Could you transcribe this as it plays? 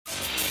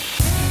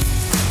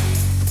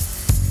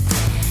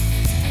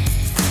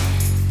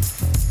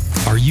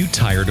you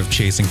tired of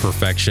chasing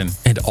perfection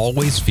and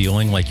always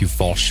feeling like you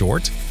fall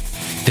short?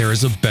 There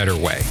is a better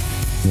way.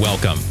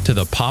 Welcome to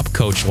the Pop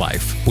Coach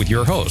Life with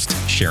your host,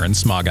 Sharon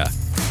Smaga,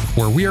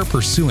 where we are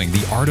pursuing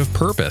the art of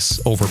purpose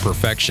over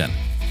perfection.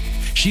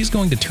 She's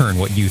going to turn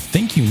what you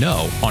think you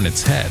know on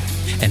its head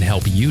and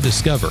help you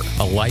discover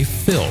a life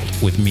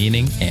filled with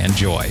meaning and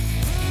joy.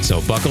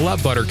 So buckle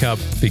up, Buttercup,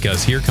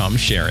 because here comes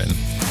Sharon.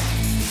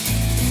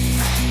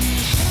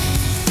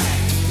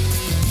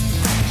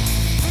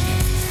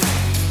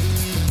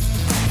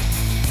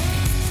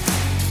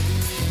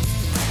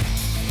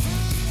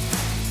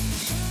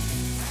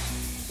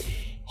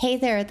 Hey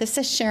there, this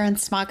is Sharon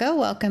Smaga.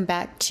 Welcome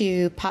back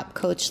to Pop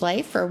Coach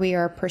Life, where we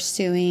are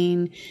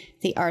pursuing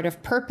the art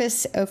of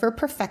purpose over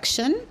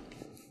perfection.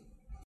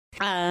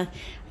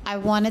 I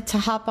wanted to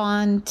hop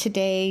on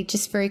today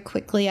just very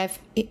quickly. I've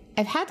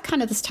had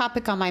kind of this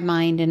topic on my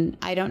mind, and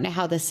I don't know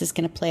how this is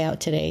going to play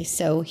out today.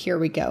 So here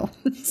we go.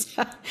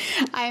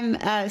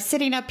 I'm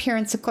sitting up here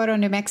in Socorro,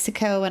 New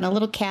Mexico, in a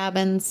little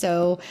cabin.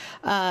 So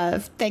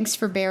thanks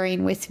for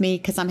bearing with me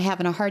because I'm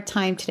having a hard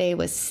time today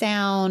with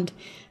sound,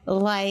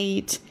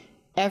 light,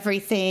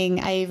 everything.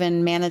 I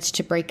even managed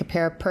to break a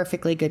pair of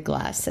perfectly good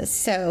glasses.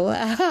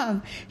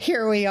 So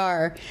here we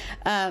are.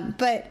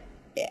 But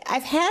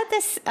I've had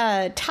this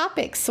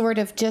topic sort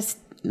of just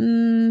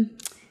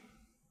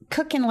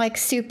cooking like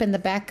soup in the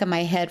back of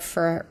my head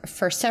for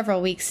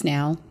several weeks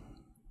now.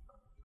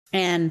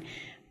 And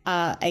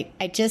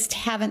I just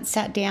haven't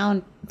sat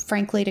down,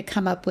 frankly, to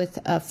come up with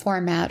a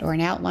format or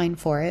an outline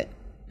for it.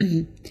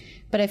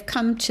 But I've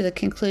come to the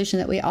conclusion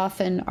that we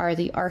often are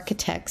the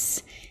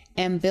architects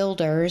and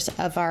builders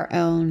of our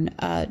own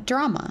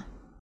drama,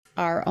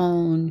 our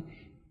own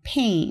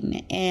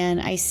pain.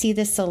 And I see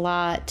this a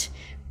lot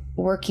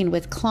working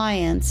with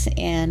clients,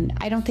 and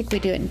I don't think we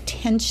do it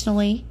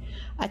intentionally.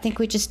 I think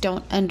we just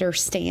don't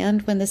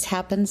understand when this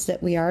happens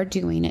that we are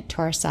doing it to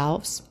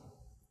ourselves.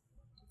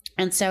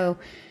 And so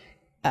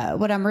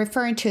what I'm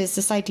referring to is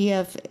this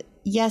idea of,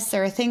 yes,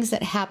 there are things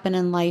that happen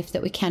in life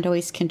that we can't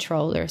always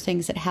control. There are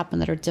things that happen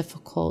that are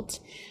difficult,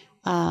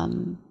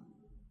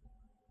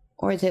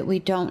 or that we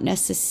don't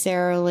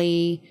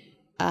necessarily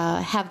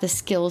have the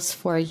skills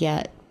for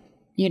yet,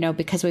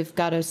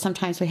 because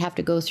sometimes we have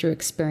to go through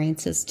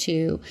experiences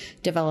to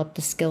develop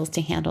the skills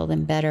to handle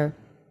them better.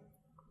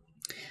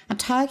 I'm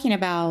talking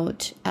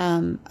about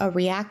a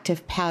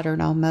reactive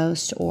pattern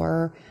almost,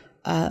 or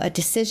a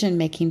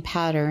decision-making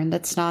pattern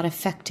that's not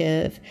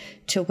effective,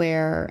 to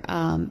where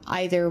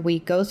either we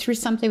go through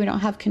something we don't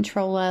have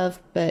control of,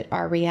 but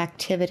our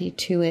reactivity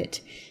to it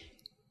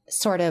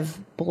sort of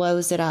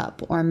blows it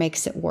up or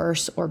makes it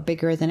worse or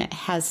bigger than it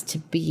has to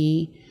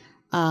be.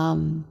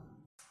 And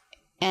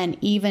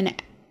even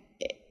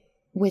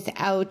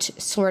without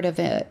sort of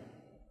an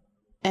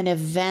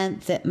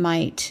event that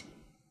might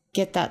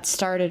get that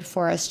started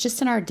for us,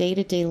 just in our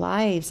day-to-day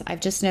lives,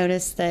 I've just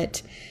noticed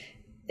that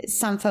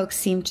some folks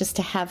seem just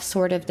to have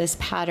sort of this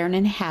pattern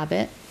and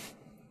habit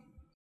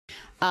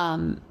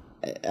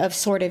of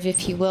sort of,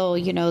 if you will,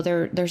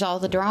 there's all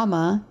the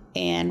drama,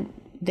 and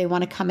they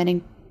want to come in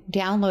and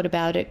download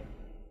about it,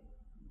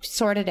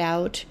 sort it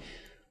out,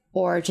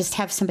 or just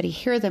have somebody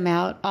hear them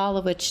out, all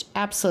of which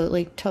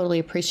absolutely, totally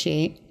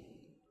appreciate.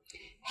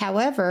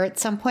 However, at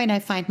some point I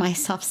find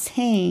myself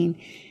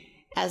saying,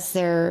 as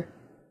they're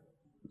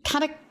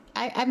kind of,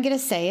 I'm going to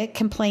say it,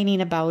 complaining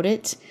about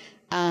it,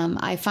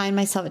 I find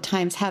myself at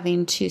times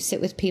having to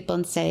sit with people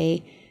and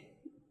say,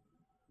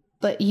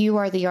 but you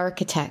are the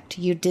architect.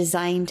 You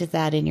designed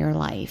that in your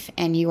life,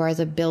 and you are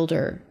the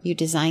builder. You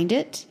designed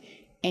it,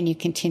 and you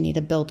continue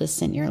to build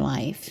this in your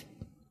life.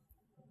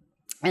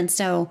 And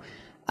so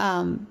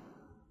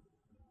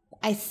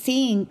I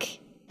think,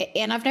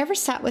 and I've never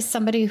sat with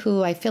somebody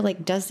who I feel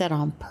like does that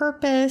on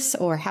purpose,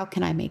 or how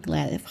can I make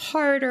life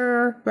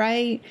harder,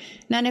 right?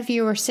 None of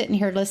you are sitting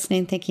here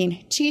listening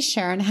thinking, geez,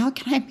 Sharon, how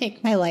can I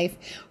make my life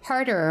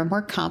harder or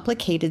more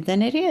complicated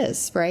than it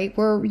is, right?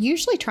 We're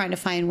usually trying to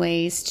find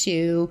ways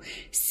to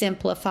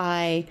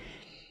simplify,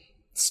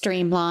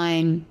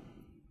 streamline,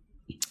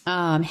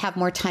 have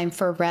more time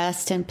for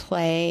rest and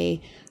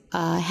play,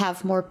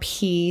 have more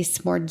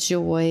peace, more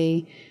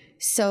joy.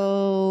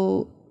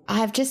 So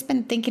I've just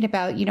been thinking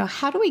about,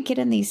 how do we get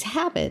in these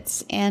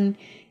habits? And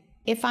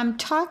if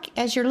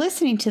as you're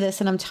listening to this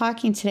and I'm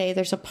talking today,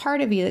 there's a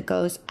part of you that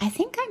goes, I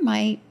think I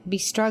might be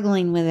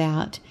struggling with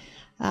that.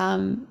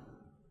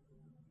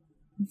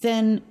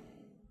 Then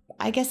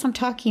I guess I'm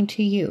talking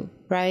to you,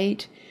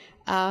 right?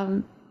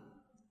 I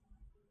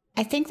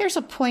think there's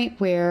a point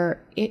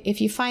where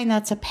if you find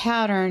that's a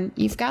pattern,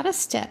 you've got to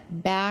step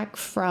back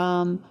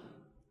from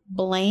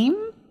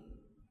blame.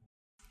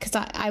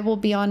 Because I will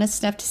be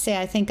honest enough to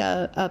say, I think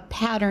a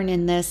pattern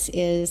in this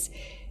is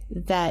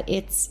that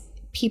it's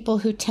people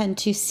who tend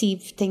to see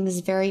things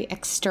very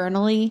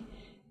externally.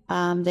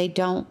 They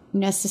don't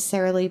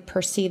necessarily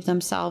perceive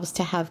themselves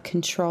to have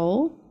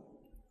control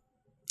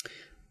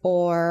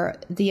or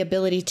the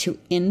ability to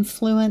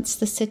influence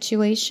the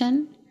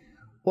situation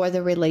or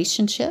the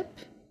relationship,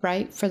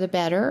 right, for the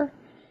better.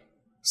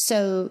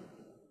 So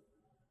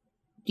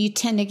you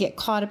tend to get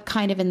caught up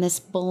kind of in this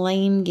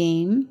blame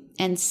game.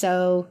 And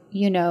so,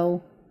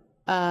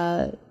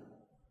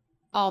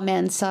 all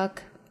men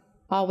suck,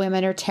 all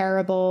women are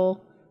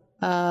terrible,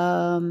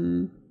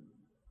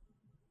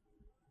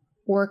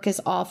 work is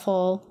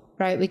awful,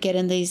 right? We get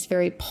in these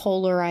very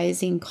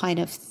polarizing kind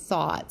of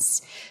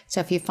thoughts.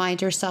 So if you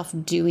find yourself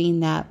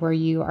doing that, where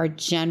you are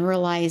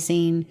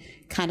generalizing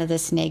kind of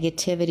this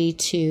negativity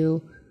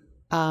to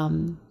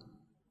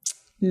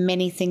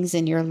many things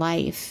in your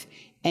life,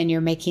 and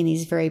you're making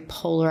these very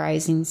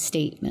polarizing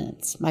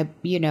statements,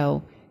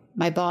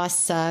 my boss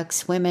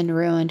sucks, women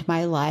ruined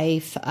my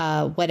life,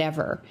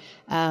 whatever,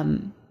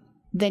 then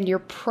you're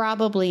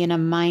probably in a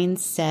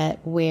mindset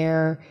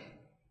where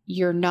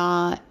you're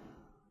not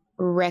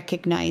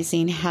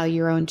recognizing how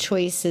your own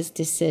choices,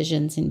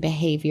 decisions, and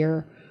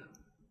behavior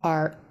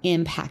are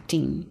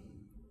impacting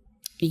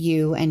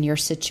you and your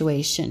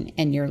situation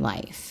and your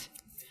life.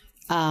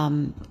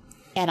 And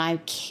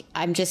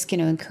I'm just going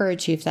to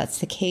encourage you, if that's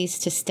the case,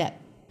 to step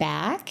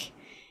back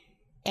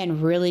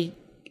and really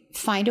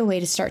find a way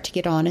to start to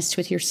get honest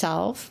with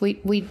yourself.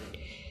 We're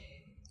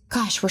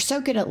so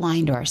good at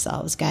lying to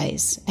ourselves,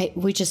 guys.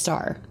 We just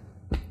are.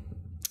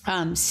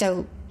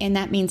 And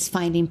that means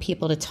finding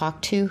people to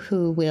talk to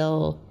who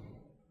will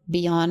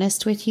be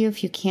honest with you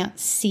if you can't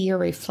see or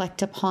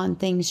reflect upon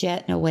things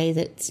yet in a way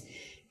that's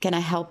going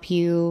to help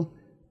you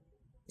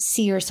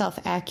see yourself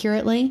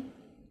accurately.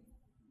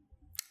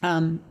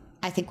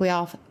 I think we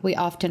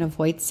often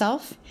avoid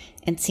self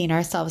and seeing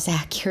ourselves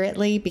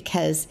accurately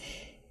because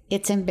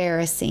it's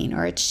embarrassing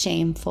or it's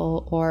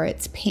shameful or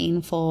it's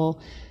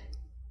painful.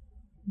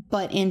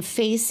 But in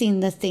facing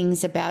the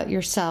things about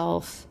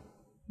yourself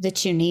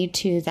that you need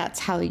to, that's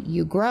how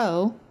you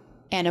grow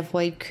and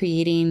avoid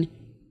creating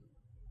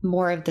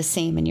more of the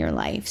same in your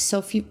life.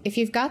 So if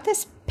you've got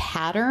this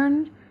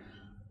pattern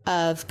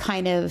of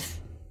kind of,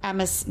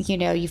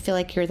 you feel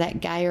like you're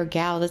that guy or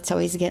gal that's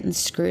always getting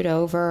screwed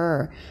over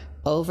or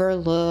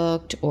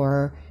overlooked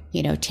or,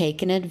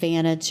 taken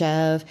advantage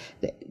of,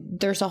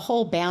 there's a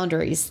whole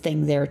boundaries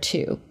thing there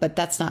too, but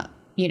that's not,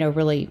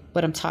 really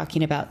what I'm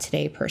talking about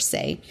today per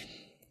se.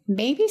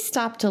 Maybe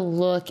stop to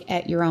look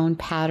at your own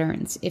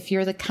patterns. If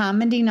you're the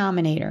common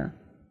denominator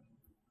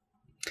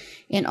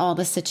in all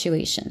the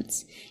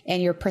situations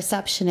and your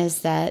perception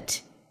is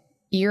that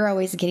you're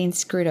always getting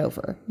screwed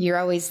over, you're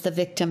always the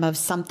victim of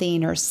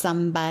something or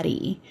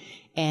somebody,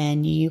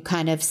 and you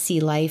kind of see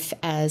life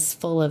as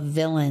full of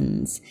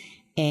villains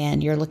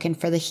and you're looking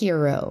for the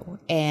hero,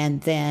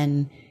 and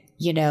then,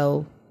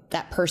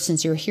 that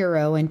person's your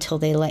hero until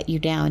they let you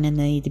down and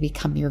they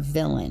become your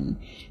villain.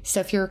 So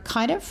if you're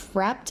kind of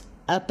wrapped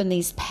up in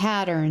these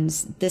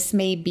patterns, this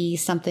may be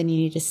something you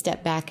need to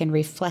step back and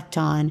reflect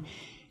on.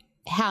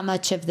 How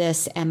much of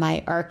this am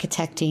I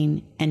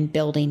architecting and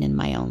building in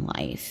my own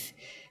life?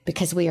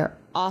 Because we are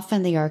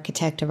often the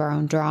architect of our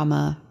own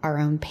drama, our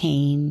own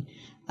pain.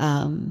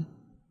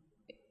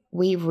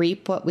 We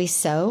reap what we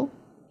sow.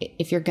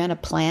 If you're going to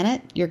plant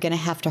it, you're going to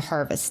have to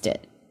harvest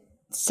it.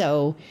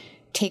 So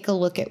take a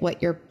look at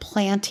what you're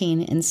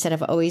planting instead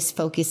of always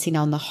focusing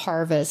on the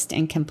harvest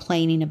and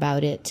complaining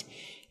about it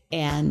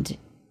and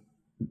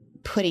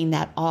putting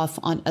that off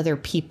on other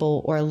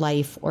people or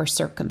life or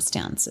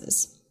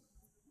circumstances.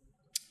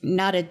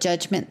 Not a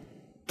judgment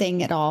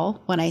thing at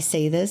all when I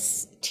say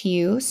this to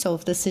you. So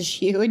if this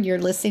is you and you're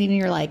listening and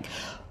you're like,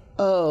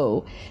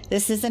 oh,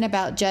 this isn't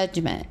about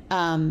judgment.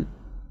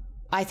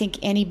 I think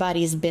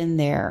anybody's been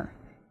there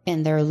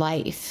in their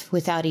life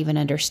without even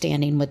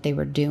understanding what they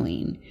were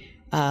doing.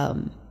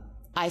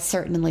 I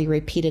certainly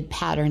repeated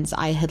patterns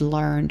I had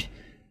learned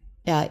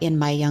in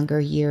my younger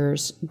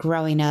years,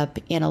 growing up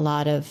in a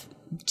lot of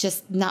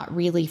just not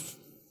really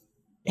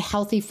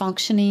healthy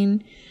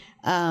functioning.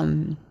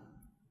 And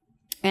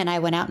I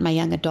went out in my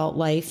young adult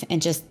life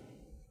and just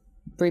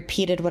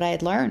repeated what I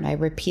had learned. I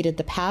repeated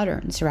the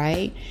patterns,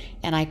 right?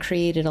 And I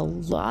created a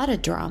lot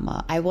of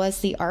drama. I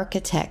was the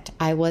architect.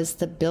 I was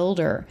the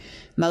builder.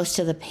 Most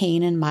of the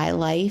pain in my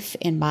life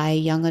in my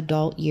young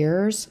adult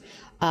years,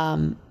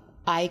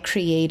 I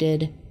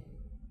created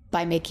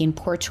by making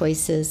poor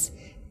choices,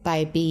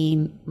 by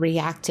being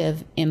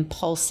reactive,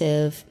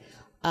 impulsive,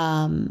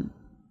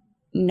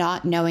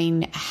 not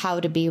knowing how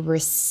to be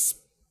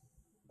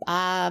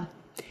I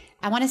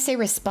want to say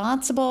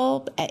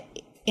responsible.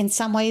 In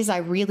some ways, I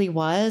really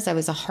was. I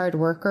was a hard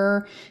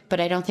worker, but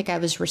I don't think I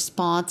was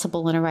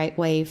responsible in a right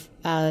way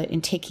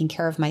in taking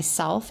care of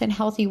myself in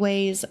healthy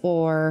ways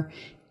or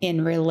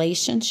in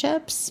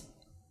relationships.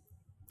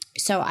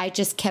 So I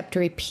just kept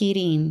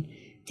repeating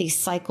these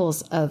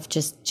cycles of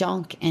just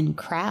junk and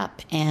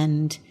crap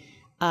and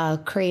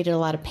created a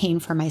lot of pain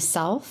for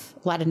myself,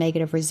 a lot of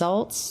negative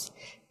results,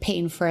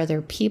 pain for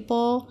other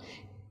people.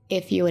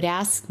 If you would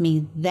ask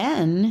me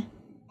then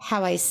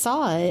how I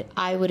saw it,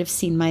 I would have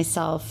seen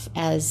myself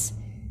as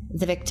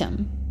the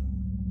victim.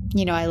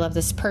 I love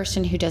this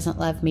person who doesn't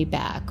love me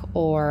back,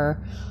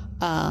 or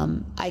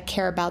I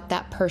care about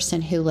that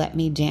person who let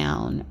me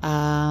down.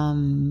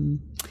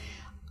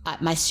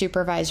 My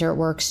supervisor at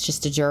work's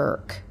just a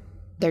jerk.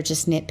 they're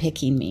just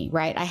nitpicking me,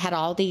 right? I had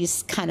all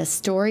these kind of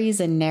stories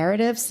and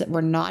narratives that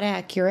were not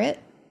accurate.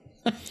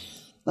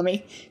 Let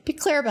me be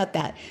clear about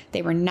that.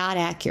 They were not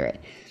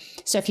accurate.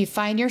 So if you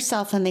find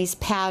yourself in these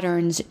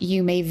patterns,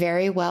 you may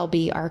very well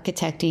be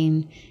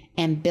architecting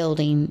and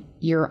building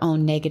your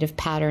own negative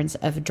patterns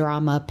of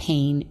drama,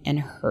 pain, and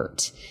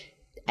hurt.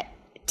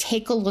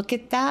 Take a look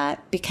at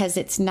that, because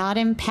it's not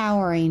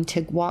empowering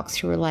to walk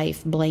through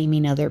life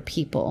blaming other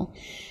people.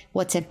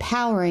 What's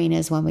empowering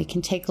is when we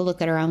can take a look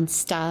at our own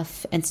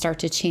stuff and start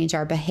to change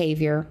our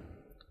behavior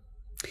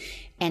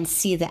and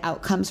see the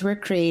outcomes we're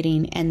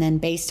creating. And then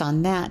based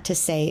on that to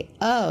say,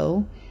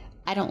 oh,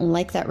 I don't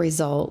like that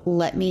result.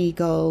 Let me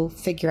go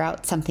figure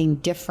out something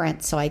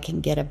different so I can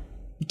get a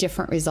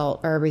different result,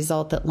 or a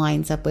result that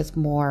lines up with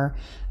more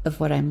of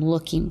what I'm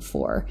looking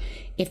for.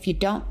 If you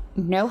don't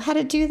know how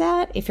to do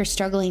that, if you're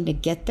struggling to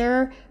get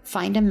there,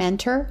 find a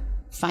mentor,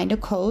 find a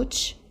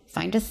coach,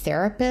 find a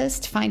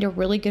therapist, find a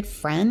really good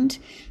friend,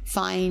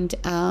 find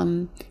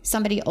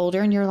somebody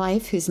older in your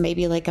life who's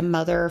maybe like a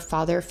mother,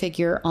 father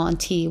figure,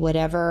 auntie,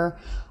 whatever,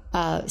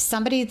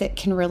 somebody that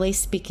can really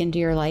speak into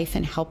your life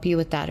and help you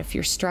with that if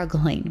you're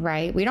struggling,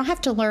 right? We don't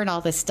have to learn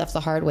all this stuff the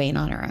hard way and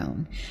on our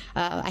own.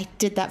 I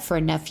did that for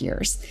enough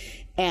years,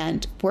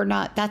 and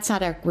that's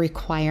not a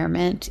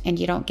requirement, and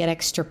you don't get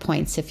extra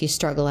points if you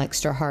struggle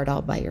extra hard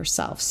all by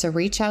yourself. So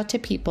reach out to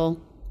people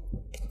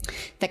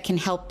that can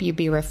help you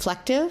be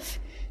reflective,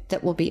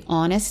 that will be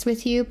honest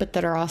with you, but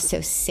that are also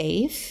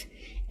safe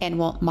and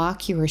won't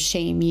mock you or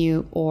shame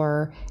you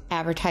or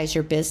advertise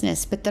your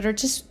business, but that are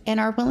just and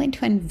are willing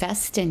to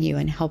invest in you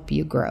and help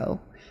you grow.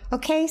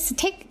 Okay, so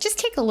take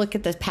a look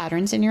at the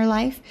patterns in your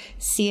life.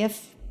 See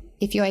if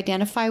you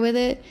identify with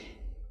it,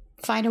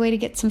 find a way to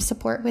get some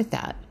support with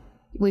that.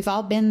 We've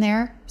all been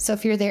there. So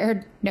if you're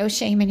there, no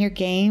shame in your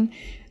game,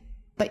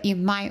 but you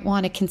might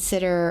want to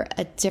consider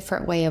a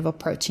different way of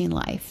approaching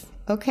life.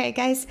 Okay,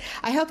 guys,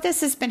 I hope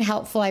this has been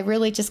helpful. I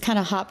really just kind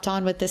of hopped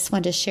on with this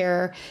one to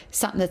share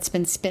something that's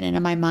been spinning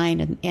in my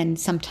mind. And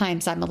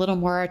sometimes I'm a little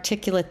more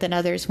articulate than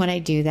others when I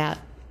do that.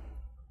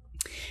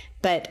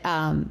 But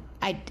I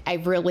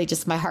really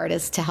just, my heart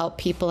is to help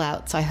people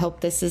out. So I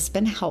hope this has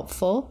been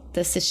helpful.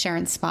 This is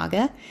Sharon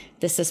Smaga.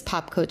 This is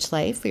Pop Coach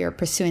Life. We are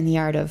pursuing the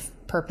art of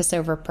purpose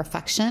over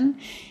perfection.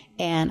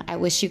 And I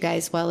wish you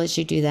guys well as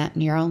you do that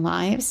in your own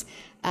lives.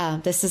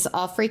 This is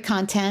all free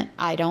content.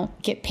 I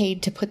don't get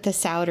paid to put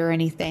this out or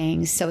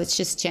anything. So it's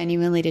just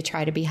genuinely to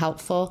try to be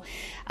helpful.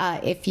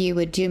 If you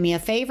would do me a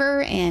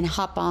favor and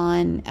hop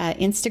on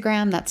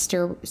Instagram, that's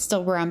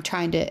still where I'm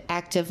trying to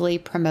actively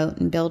promote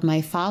and build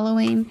my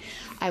following.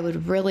 I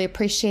would really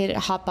appreciate it.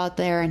 Hop out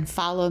there and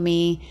follow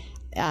me.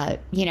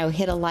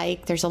 Hit a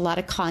like. There's a lot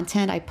of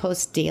content I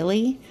post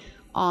daily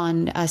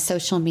on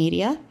social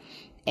media.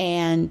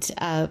 And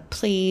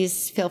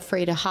please feel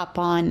free to hop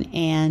on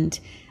and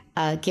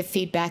give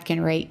feedback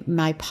and rate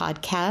my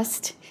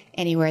podcast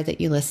anywhere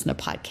that you listen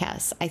to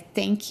podcasts. I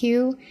thank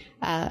you.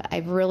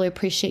 I really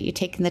appreciate you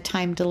taking the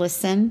time to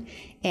listen.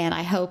 And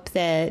I hope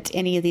that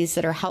any of these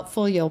that are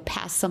helpful, you'll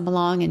pass them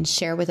along and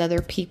share with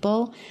other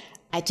people.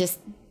 I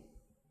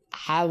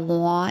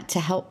want to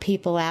help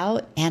people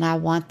out, and I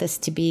want this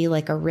to be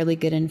like a really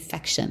good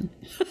infection.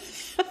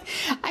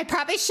 I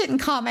probably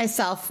shouldn't call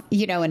myself,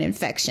 an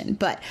infection,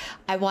 but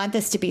I want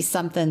this to be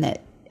something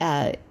that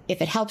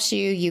if it helps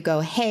you, you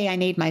go, hey, I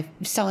need my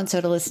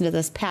so-and-so to listen to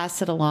this,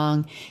 pass it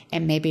along,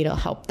 and maybe it'll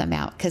help them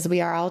out, because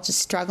we are all just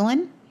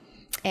struggling.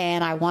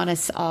 And I want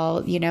us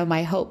all,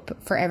 my hope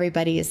for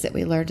everybody is that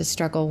we learn to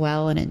struggle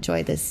well and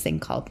enjoy this thing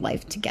called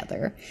life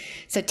together.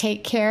 So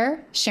take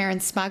care. Sharon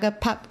Smaga,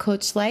 Pop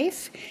Coach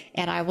Life,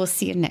 and I will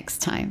see you next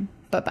time.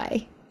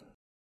 Bye-bye.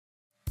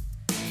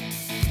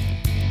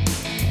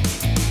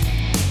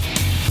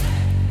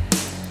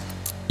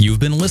 You've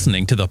been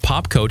listening to the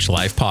Pop Coach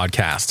Life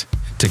podcast.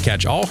 To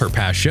catch all her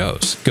past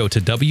shows, go to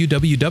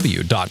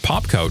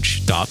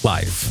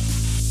www.popcoach.life.